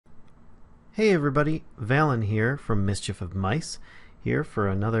Hey everybody, Vallen here from Mischief of Mice, here for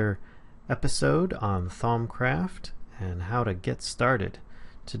another episode on Thaumcraft and how to get started.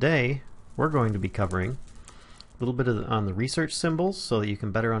 Today we're going to be covering a little bit on the research symbols so that you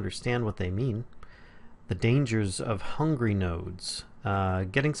can better understand what they mean, the dangers of hungry nodes,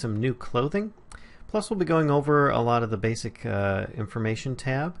 getting some new clothing, plus we'll be going over a lot of the basic information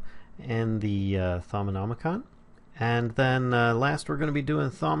tab and the Thaumonomicon. And then last we're going to be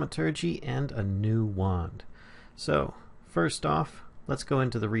doing Thaumaturgy and a new wand. So first off, let's go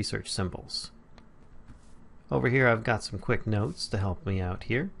into the research symbols. Over here I've got some quick notes to help me out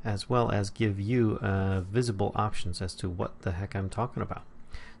here, as well as give you visible options as to what the heck I'm talking about.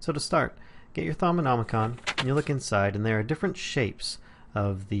 So to start, get your Thaumonomicon, and you look inside, and there are different shapes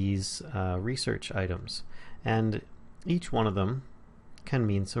of these research items. And each one of them can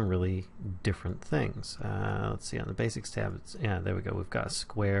mean some really different things. Let's see, on the basics tab, there we go. We've got a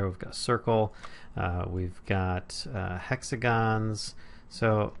square, we've got a circle, we've got hexagons.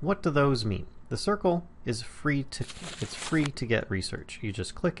 So what do those mean? The circle is free to get research. You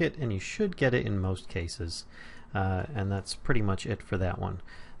just click it and you should get it in most cases. And that's pretty much it for that one.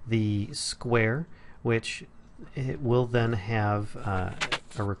 The square, which it will then have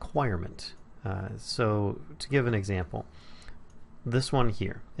a requirement. So to give an example, this one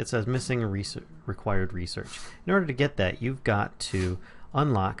here, it says missing required research. In order to get that, you've got to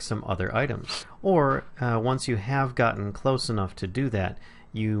unlock some other items. Or once you have gotten close enough to do that,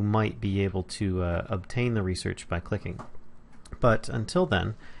 you might be able to obtain the research by clicking. But until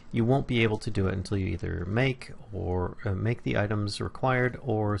then, you won't be able to do it until you either make the items required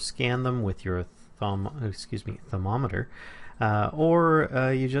or scan them with your thaumometer,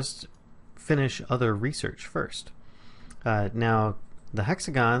 or you just finish other research first. Now, the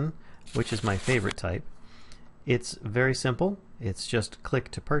hexagon, which is my favorite type, it's very simple. It's just click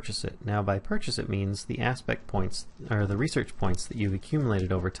to purchase it. Now, by purchase it means the aspect points, or the research points that you've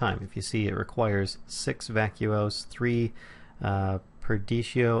accumulated over time. If you see, it requires 6 vacuos, 3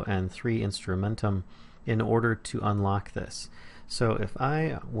 perdicio, and 3 instrumentum in order to unlock this. So if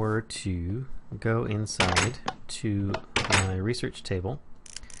I were to go inside to my research table,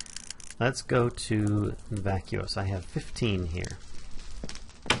 let's go to vacuos. I have 15 here.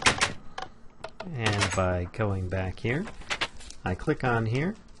 And by going back here, I click on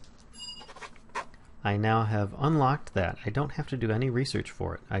here. I now have unlocked that. I don't have to do any research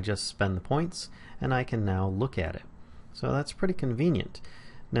for it. I just spend the points and I can now look at it. So that's pretty convenient.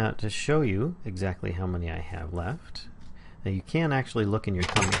 Now, to show you exactly how many I have left, now you can actually look in your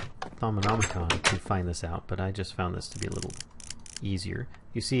Thaumonomicon to find this out, but I just found this to be a little easier.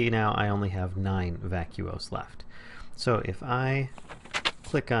 You see now I only have 9 vacuos left. So if I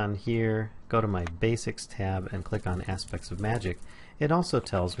click on here, go to my basics tab and click on aspects of magic, it also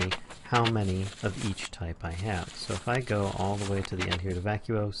tells me how many of each type I have. So if I go all the way to the end here to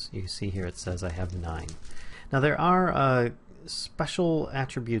vacuos, you see here it says I have 9. Now there are special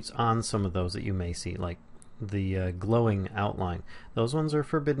attributes on some of those that you may see, like the glowing outline. Those ones are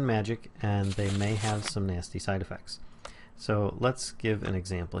forbidden magic and they may have some nasty side effects. So let's give an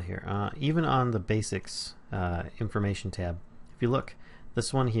example here. Even on the basics information tab, if you look,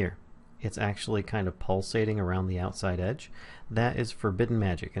 this one here, it's actually kind of pulsating around the outside edge. That is forbidden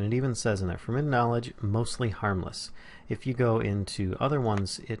magic, and it even says in there, forbidden knowledge, mostly harmless. If you go into other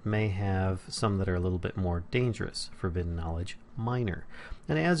ones, it may have some that are a little bit more dangerous. Forbidden knowledge, minor.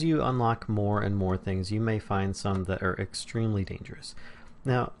 And as you unlock more and more things, you may find some that are extremely dangerous.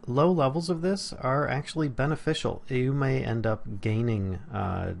 Now, low levels of this are actually beneficial. You may end up gaining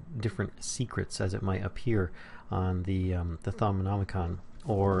different secrets as it might appear on the Thaumonomicon,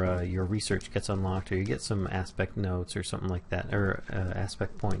 or your research gets unlocked, or you get some aspect notes or something like that, or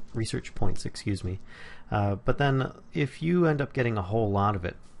research points, excuse me. But then if you end up getting a whole lot of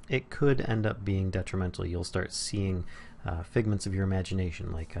it, it could end up being detrimental. You'll start seeing figments of your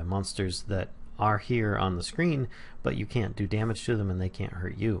imagination, like monsters that are here on the screen, but you can't do damage to them and they can't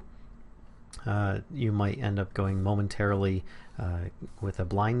hurt you. You might end up going momentarily with a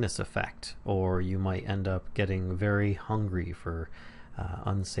blindness effect, or you might end up getting very hungry for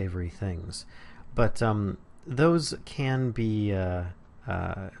unsavory things. But those can be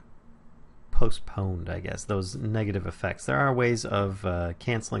postponed, I guess, those negative effects. There are ways of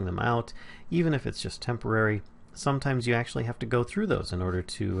canceling them out, even if it's just temporary. Sometimes you actually have to go through those in order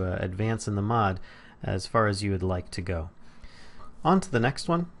to advance in the mod as far as you would like to go. On to the next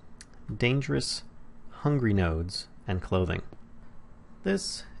one, dangerous hungry nodes and clothing.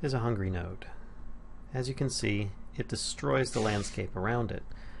 This is a hungry node. As you can see, it destroys the landscape around it,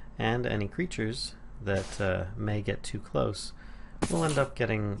 and any creatures that may get too close will end up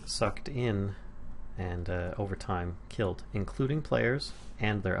getting sucked in and over time killed, including players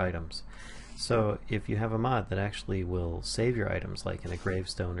and their items. So if you have a mod that actually will save your items, like in a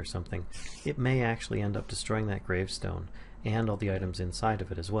gravestone or something, it may actually end up destroying that gravestone and all the items inside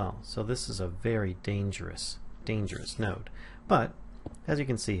of it as well. So this is a very dangerous node. But as you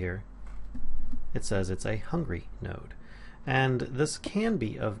can see here, it says it's a hungry node. And this can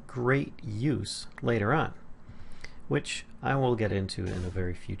be of great use later on, which I will get into in a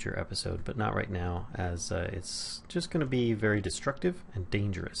very future episode, but not right now, as it's just going to be very destructive and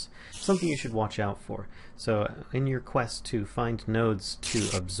dangerous. Something you should watch out for. So in your quest to find nodes to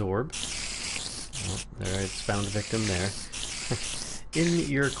absorb, oh, there, it's found a victim there. In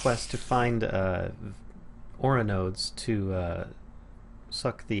your quest to find aura nodes to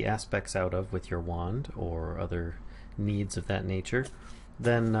suck the aspects out of with your wand or other needs of that nature,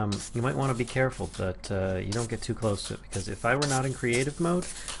 then you might want to be careful that you don't get too close to it, because if I were not in creative mode,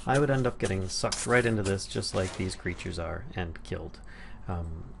 I would end up getting sucked right into this just like these creatures are and killed.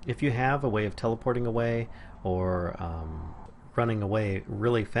 If you have a way of teleporting away or running away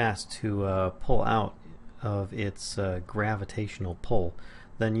really fast to pull out of its gravitational pull,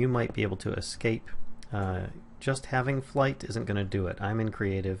 then you might be able to escape. Just having flight isn't going to do it. I'm in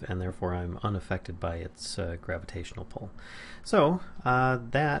creative, and therefore I'm unaffected by its gravitational pull. So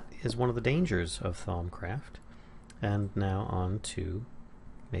that is one of the dangers of Thaumcraft. And now on to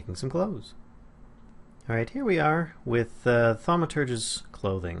making some clothes. Alright, here we are with Thaumaturge's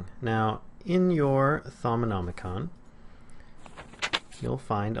clothing. Now, in your Thaumonomicon, you'll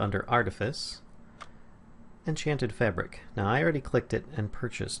find under Artifice, Enchanted Fabric. Now, I already clicked it and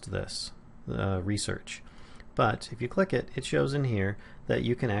purchased this research. But if you click it, it shows in here that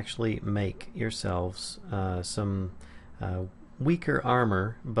you can actually make yourselves some weaker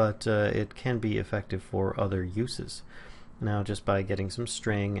armor, but it can be effective for other uses. Now, just by getting some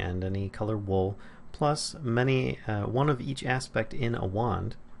string and any color wool, plus one of each aspect in a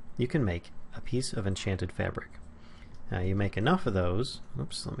wand, you can make a piece of enchanted fabric. Now, you make enough of those,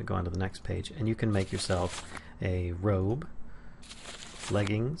 oops, let me go on to the next page, and you can make yourself a robe,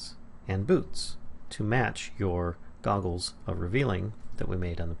 leggings, and boots to match your goggles of revealing that we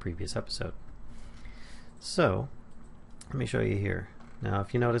made on the previous episode. So, let me show you here. Now,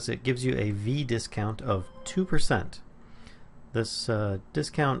 if you notice, it gives you a V discount of 2%. This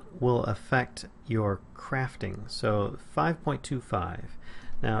discount will affect your crafting, so 5.25.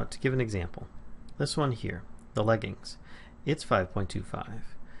 Now, to give an example, this one here, the leggings, it's 5.25,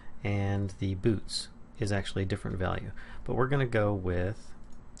 and the boots is actually a different value. But we're going to go with,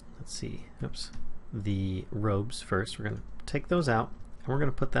 let's see, oops, the robes first. We're going to take those out and we're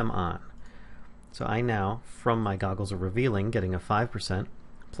going to put them on. So I now, from my goggles of revealing, getting a 5%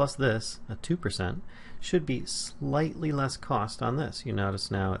 plus this, a 2%, should be slightly less cost on this. You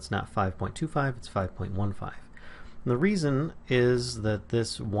notice now it's not 5.25, it's 5.15. The reason is that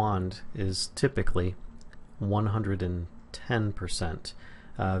this wand is typically 110%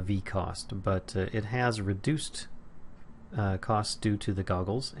 V cost, but it has reduced costs due to the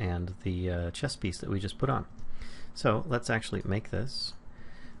goggles and the chest piece that we just put on. So let's actually make this,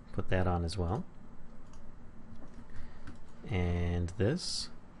 put that on as well, and this,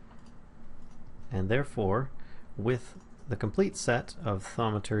 and therefore with the complete set of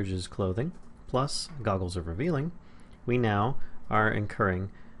Thaumaturge's clothing plus goggles of revealing, we now are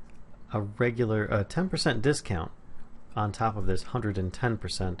incurring a regular 10% discount on top of this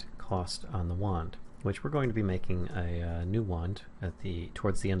 110% cost on the wand, which we're going to be making a new wand at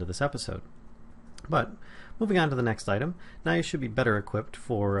towards the end of this episode. But moving on to the next item, now you should be better equipped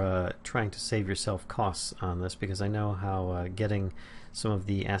for trying to save yourself costs on this, because I know how getting some of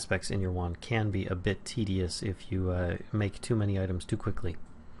the aspects in your wand can be a bit tedious if you make too many items too quickly.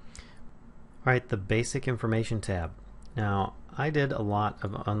 Alright, the basic information tab. Now, I did a lot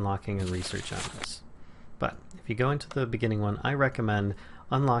of unlocking and research on this, but if you go into the beginning one, I recommend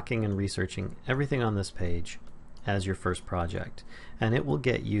unlocking and researching everything on this page as your first project, and it will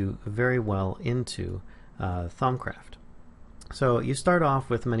get you very well into Thaumcraft. So you start off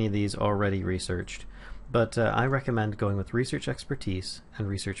with many of these already researched, but I recommend going with Research Expertise and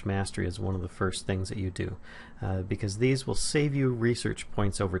Research Mastery as one of the first things that you do, because these will save you research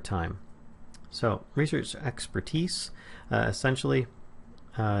points over time. So Research Expertise, essentially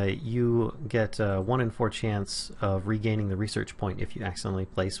you get a 1 in 4 chance of regaining the research point if you accidentally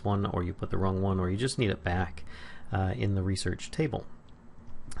place one, or you put the wrong one, or you just need it back in the research table.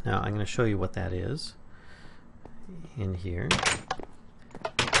 Now I'm going to show you what that is in here.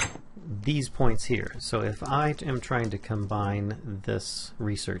 These points here. So if I am trying to combine this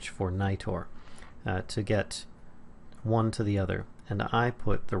research for Nitor to get one to the other, and I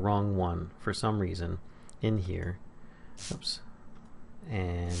put the wrong one for some reason in here. Oops.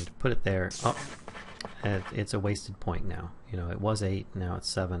 And put it there. Oh, it's a wasted point now. You know, it was 8, now it's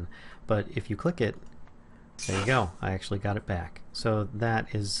 7. But if you click it, there you go. I actually got it back. So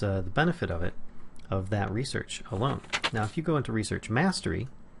that is the benefit of that research alone. Now, if you go into Research Mastery,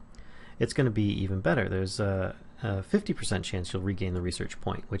 it's going to be even better. There's a 50% chance you'll regain the research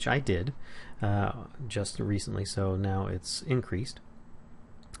point, which I did just recently, so now it's increased.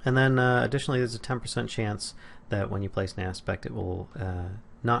 And then additionally, there's a 10% chance that when you place an aspect, it will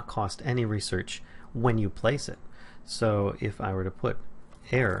not cost any research when you place it. So if I were to put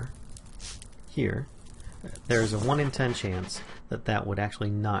error here, there's a 1 in 10 chance that that would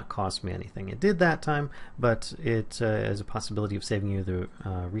actually not cost me anything. It did that time, but it is a possibility of saving you the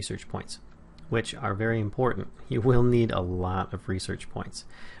research points, which are very important. You will need a lot of research points.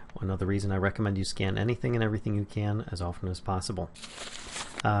 Another reason I recommend you scan anything and everything you can as often as possible.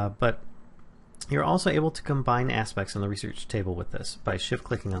 But you're also able to combine aspects in the research table with this by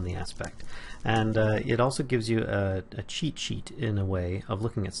shift-clicking on the aspect. And it also gives you a cheat sheet in a way of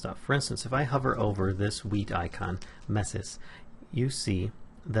looking at stuff. For instance, if I hover over this wheat icon, Messis, you see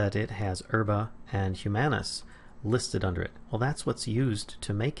that it has Herba and Humanus listed under it. Well, that's what's used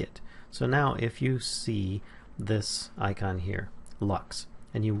to make it. So now if you see this icon here, Lux,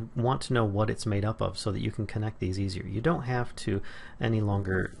 and you want to know what it's made up of so that you can connect these easier, you don't have to any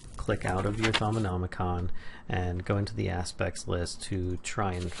longer click out of your Thaumonomicon and go into the aspects list to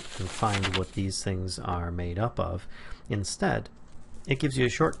try and find what these things are made up of. Instead, it gives you a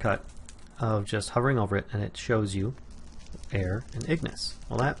shortcut of just hovering over it, and it shows you air and Ignis.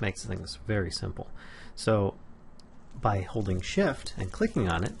 Well, that makes things very simple. So by holding shift and clicking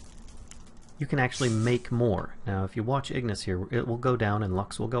on it, you can actually make more. Now if you watch Ignis here, it will go down and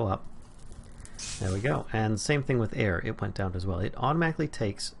Lux will go up. There we go. And same thing with air, it went down as well. It automatically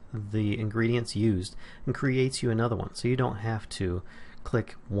takes the ingredients used and creates you another one, so you don't have to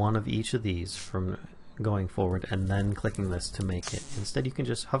click one of each of these from going forward and then clicking this to make it. Instead, you can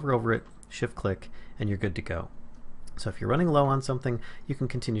just hover over it, shift click, and you're good to go. So if you're running low on something, you can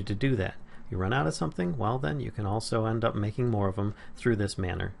continue to do that. If you run out of something, well then you can also end up making more of them through this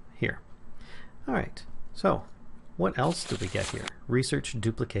manner here. Alright, so what else do we get here? Research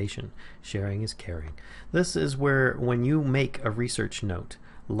duplication. Sharing is caring. This is where when you make a research note,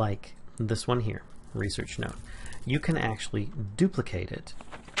 like this one here, research note, you can actually duplicate it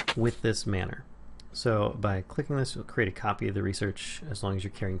with this manner. So by clicking this, you'll create a copy of the research as long as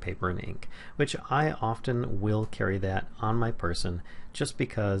you're carrying paper and ink, which I often will carry that on my person just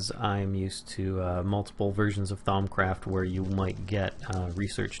because I'm used to multiple versions of Thaumcraft where you might get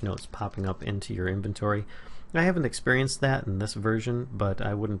research notes popping up into your inventory. I haven't experienced that in this version, but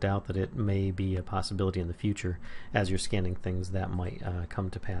I wouldn't doubt that it may be a possibility in the future as you're scanning things that might come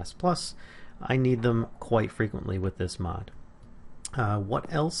to pass. Plus, I need them quite frequently with this mod.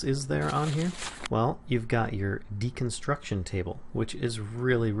 What else is there on here? Well, you've got your Deconstruction Table, which is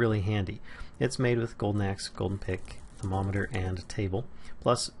really, really handy. It's made with golden axe, golden pick, thermometer, and table,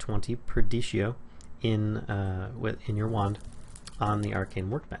 plus 20 Perdicio in your wand on the arcane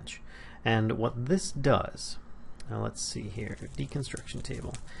workbench. And what this does, now let's see here, Deconstruction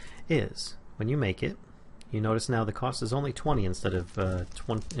Table, is when you make it, you notice now the cost is only 20 instead of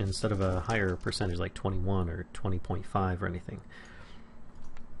a higher percentage like 21 or 20.5 or anything.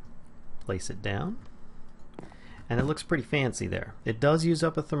 Place it down, and it looks pretty fancy there. It does use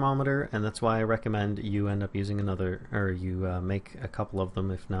up a thermometer, and that's why I recommend you end up using another, or you make a couple of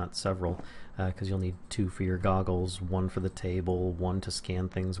them, if not several, because you'll need 2 for your goggles, 1 for the table, 1 to scan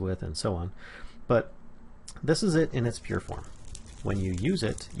things with, and so on. But this is it in its pure form. When you use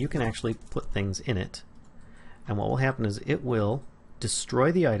it, you can actually put things in it, and what will happen is it will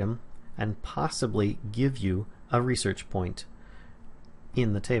destroy the item and possibly give you a research point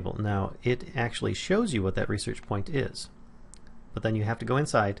in the table. Now it actually shows you what that research point is, but then you have to go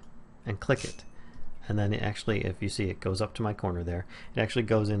inside and click it, and then it actually, if you see, it goes up to my corner there, it actually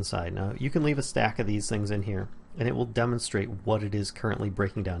goes inside. Now you can leave a stack of these things in here and it will demonstrate what it is currently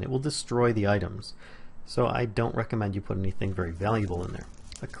breaking down. It will destroy the items, so I don't recommend you put anything very valuable in there.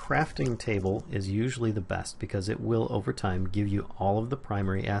 A crafting table is usually the best because it will over time give you all of the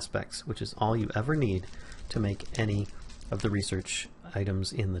primary aspects, which is all you ever need to make any of the research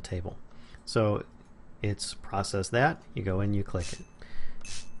items in the table. So it's process that, you go in, you click it,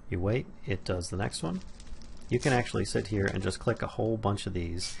 you wait, it does the next one. You can actually sit here and just click a whole bunch of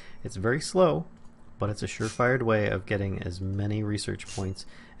these. It's very slow, but it's a surefire way of getting as many research points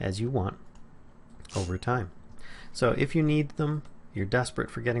as you want over time. So if you need them, you're desperate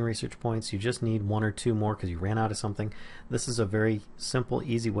for getting research points, you just need 1 or 2 more because you ran out of something, this is a very simple,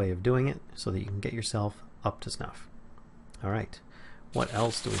 easy way of doing it so that you can get yourself up to snuff. Alright, what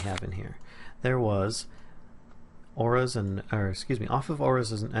else do we have in here? There was auras and, or excuse me, off of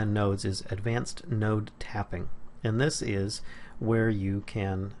auras and nodes is advanced node tapping. And this is where you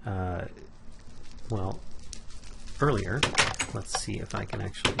can, well, earlier, let's see if I can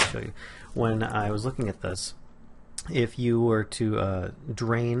actually show you. When I was looking at this, if you were to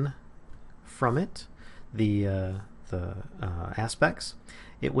drain from it the aspects,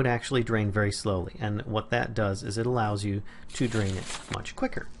 it would actually drain very slowly. And what that does is it allows you to drain it much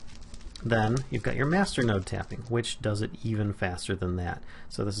quicker. Then you've got your master node tapping, which does it even faster than that.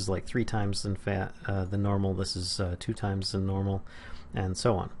 So this is like 3 times the normal, this is 2 times the normal, and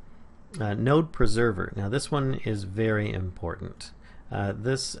so on. Node preserver. Now this one is very important.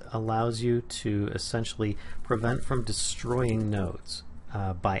 This allows you to essentially prevent from destroying nodes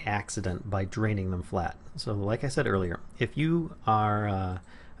by accident by draining them flat. So like I said earlier, if you are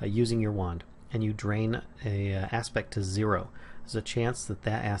using your wand and you drain a aspect to 0, there's a chance that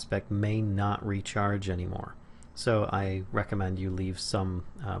that aspect may not recharge anymore. So I recommend you leave some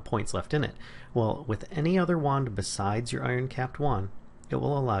points left in it. Well, with any other wand besides your iron-capped wand, it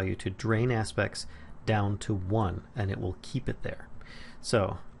will allow you to drain aspects down to 1, and it will keep it there.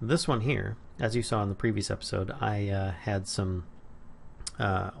 So this one here, as you saw in the previous episode, I had some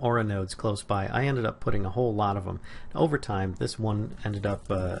aura nodes close by. I ended up putting a whole lot of them. Over time, this one ended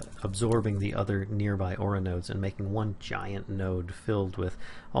up absorbing the other nearby aura nodes and making one giant node filled with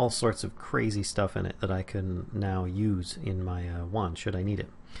all sorts of crazy stuff in it that I can now use in my wand should I need it.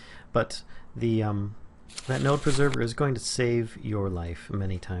 But the that node preserver is going to save your life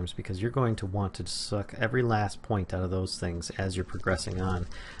many times because you're going to want to suck every last point out of those things as you're progressing on,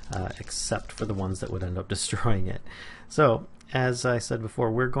 except for the ones that would end up destroying it. So, as I said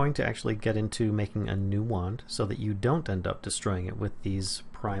before, we're going to actually get into making a new wand so that you don't end up destroying it with these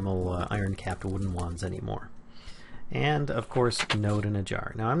primal iron-capped wooden wands anymore. And, of course, node in a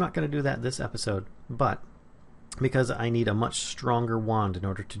jar. Now, I'm not going to do that this episode, but because I need a much stronger wand in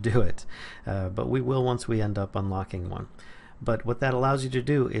order to do it. But we will once we end up unlocking one. But what that allows you to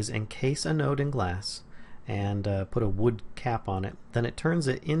do is encase a node in glass and put a wood cap on it. Then it turns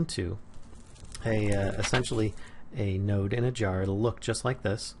it into essentially a node in a jar. It'll look just like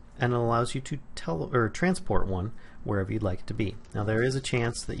this, and it allows you to transport one wherever you'd like it to be. Now there is a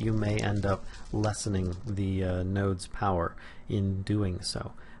chance that you may end up lessening the node's power in doing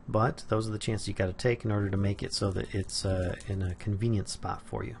so. But those are the chances you got to take in order to make it so that it's in a convenient spot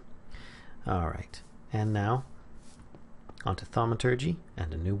for you. Alright, and now onto Thaumaturgy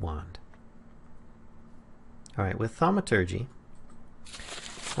and a new wand. Alright, with Thaumaturgy,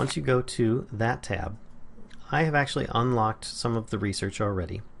 once you go to that tab, I have actually unlocked some of the research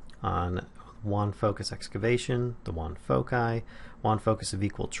already on Wand Focus Excavation, the Wand Foci, Wand Focus of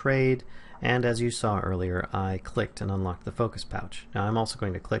Equal Trade, and as you saw earlier, I clicked and unlocked the Focus Pouch. Now I'm also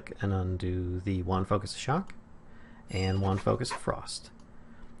going to click and undo the Wand Focus of Shock and Wand Focus of Frost.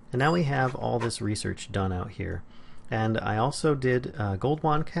 And now we have all this research done out here. And I also did gold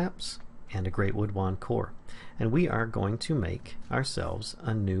wand caps and a great wood wand core. And we are going to make ourselves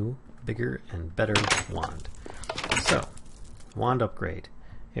a new, bigger, and better wand. So, wand upgrade.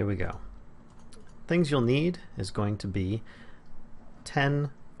 Here we go. Things you'll need is going to be 10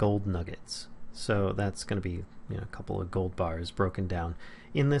 gold nuggets. So that's going to be a couple of gold bars broken down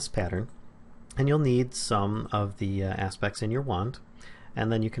in this pattern. And you'll need some of the aspects in your wand.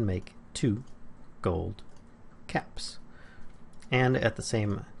 And then you can make 2 gold caps. And at the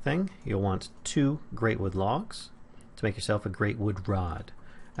same thing, you'll want 2 great wood logs to make yourself a great wood rod.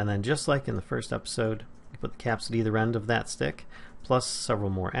 And then just like in the first episode, you put the caps at either end of that stick, plus several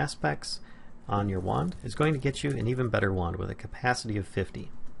more aspects on your wand is going to get you an even better wand with a capacity of 50.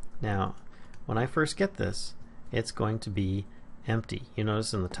 Now, when I first get this, it's going to be empty. You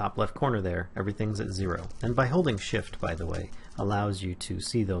notice in the top left corner there, everything's at 0. And by holding shift, by the way, allows you to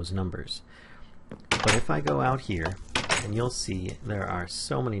see those numbers. But if I go out here, and you'll see there are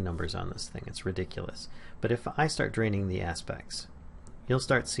so many numbers on this thing, it's ridiculous. But if I start draining the aspects, you'll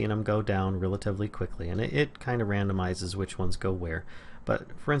start seeing them go down relatively quickly, and it kind of randomizes which ones go where. But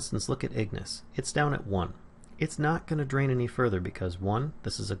for instance, look at Ignis. It's down at 1. It's not going to drain any further because 1,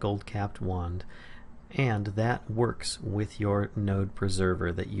 this is a gold capped wand, and that works with your node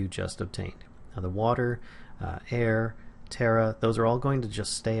preserver that you just obtained. Now the water, air, terra, those are all going to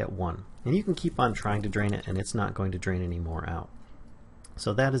just stay at 1. And you can keep on trying to drain it and it's not going to drain any more out.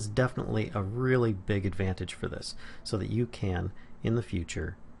 So that is definitely a really big advantage for this, so that you can, in the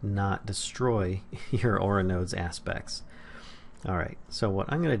future, not destroy your aura node's aspects. Alright, so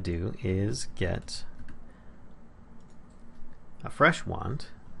what I'm going to do is get a fresh wand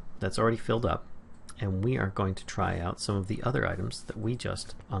that's already filled up, and we are going to try out some of the other items that we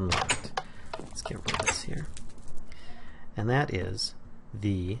just unlocked. Let's get rid of this here. And that is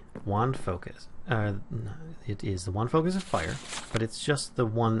the wand focus. It is the wand focus of fire, but it's just the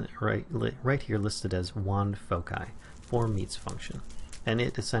one right here listed as wand foci, form meets function. And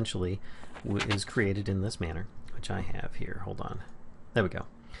it essentially is created in this manner, which I have here. Hold on. There we go.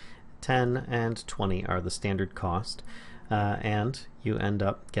 10 and 20 are the standard cost. And you end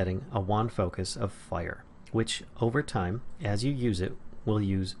up getting a wand focus of fire, which over time, as you use it, will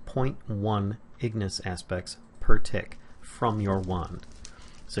use 0.1 Ignis aspects per tick from your wand.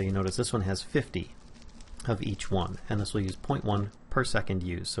 So you notice this one has 50 of each one, and this will use 0.1 per second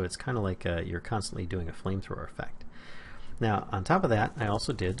use, so it's kind of like you're constantly doing a flamethrower effect. Now, on top of that, I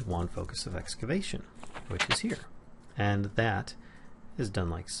also did wand focus of excavation, which is here, and that is done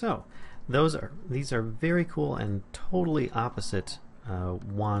like so. These are very cool and totally opposite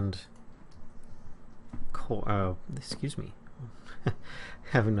wand. Excuse me,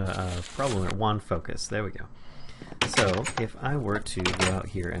 having a problem with wand focus. There we go. So if I were to go out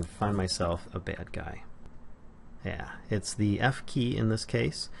here and find myself a bad guy, yeah, it's the F key in this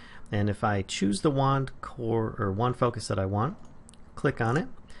case. And if I choose the wand core or wand focus that I want, click on it,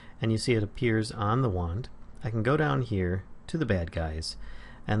 and you see it appears on the wand. I can go down here to the bad guys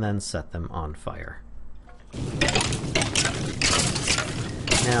and then set them on fire.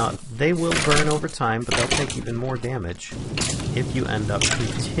 Now, they will burn over time, but they'll take even more damage if you end up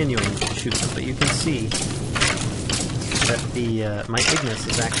continuing to shoot them. But you can see that the my Ignis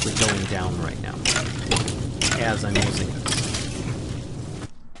is actually going down right now as I'm using this.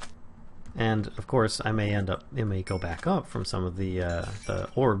 And of course, it may go back up from some of the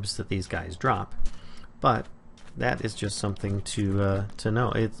orbs that these guys drop, but that is just something to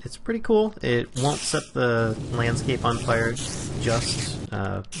know. It's pretty cool. It won't set the landscape on fire, just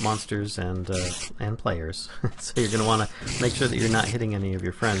monsters and players. So you're going to want to make sure that you're not hitting any of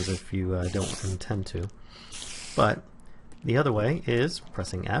your friends if you don't intend to. But the other way is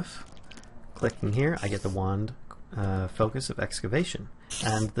pressing F, clicking here. I get the wand focus of excavation,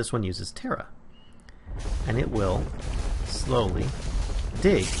 and this one uses Terra, and it will slowly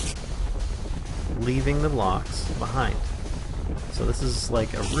dig, leaving the blocks behind. So this is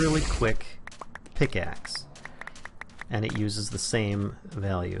like a really quick pickaxe, and it uses the same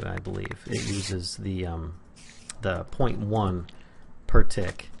value, I believe. It uses the 0.1 per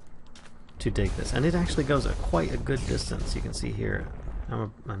tick to dig this, and it actually goes quite a good distance. You can see here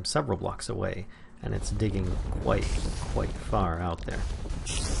I'm several blocks away, and it's digging quite far out there.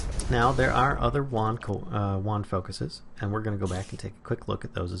 Now there are other wand focuses, and we're going to go back and take a quick look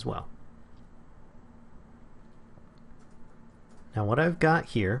at those as well. Now what I've got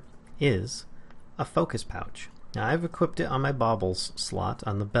here is a focus pouch. Now I've equipped it on my baubles slot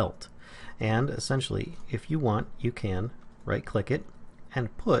on the belt, and essentially if you want, you can right click it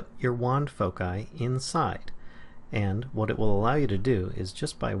and put your wand foci inside. And what it will allow you to do is,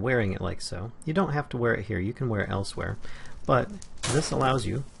 just by wearing it like so, you don't have to wear it here, you can wear it elsewhere, but this allows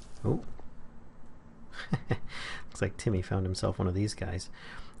you, oh, looks like Timmy found himself one of these guys.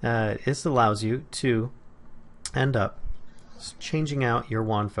 This allows you to end up changing out your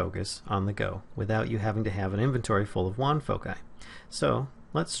wand focus on the go without you having to have an inventory full of wand foci. So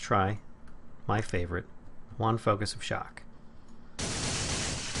let's try my favorite, wand focus of shock.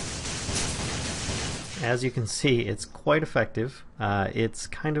 As you can see, it's quite effective. It's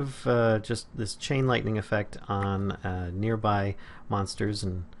kind of just this chain lightning effect on nearby monsters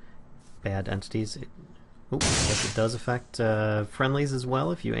and bad entities. I guess it does affect friendlies as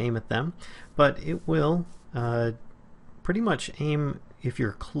well if you aim at them, but it will pretty much aim if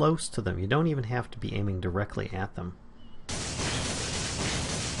you're close to them. You don't even have to be aiming directly at them.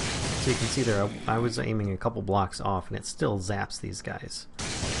 So you can see there, I was aiming a couple blocks off, and it still zaps these guys.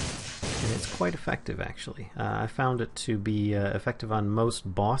 And it's quite effective, actually. I found it to be effective on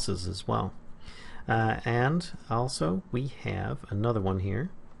most bosses as well. And also, we have another one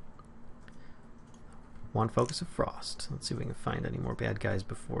here. Wand focus of frost. Let's see if we can find any more bad guys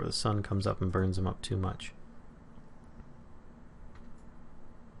before the sun comes up and burns them up too much.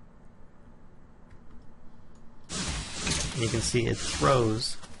 And you can see it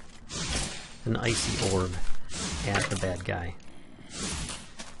throws an icy orb at the bad guy.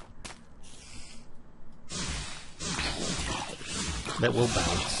 That will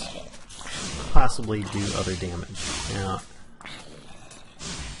bounce, possibly do other damage. Now,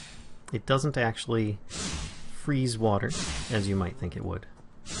 it doesn't actually freeze water, as you might think it would,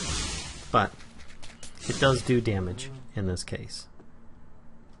 but it does do damage in this case.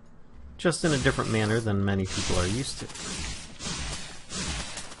 Just in a different manner than many people are used to.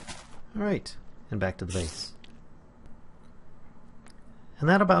 Alright, and back to the base. And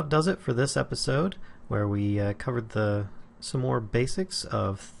that about does it for this episode, where we covered some more basics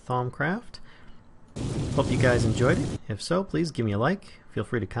of Thaumcraft. Hope you guys enjoyed it. If so, please give me a like, feel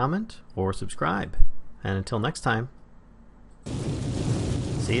free to comment, or subscribe. And until next time,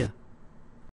 see ya.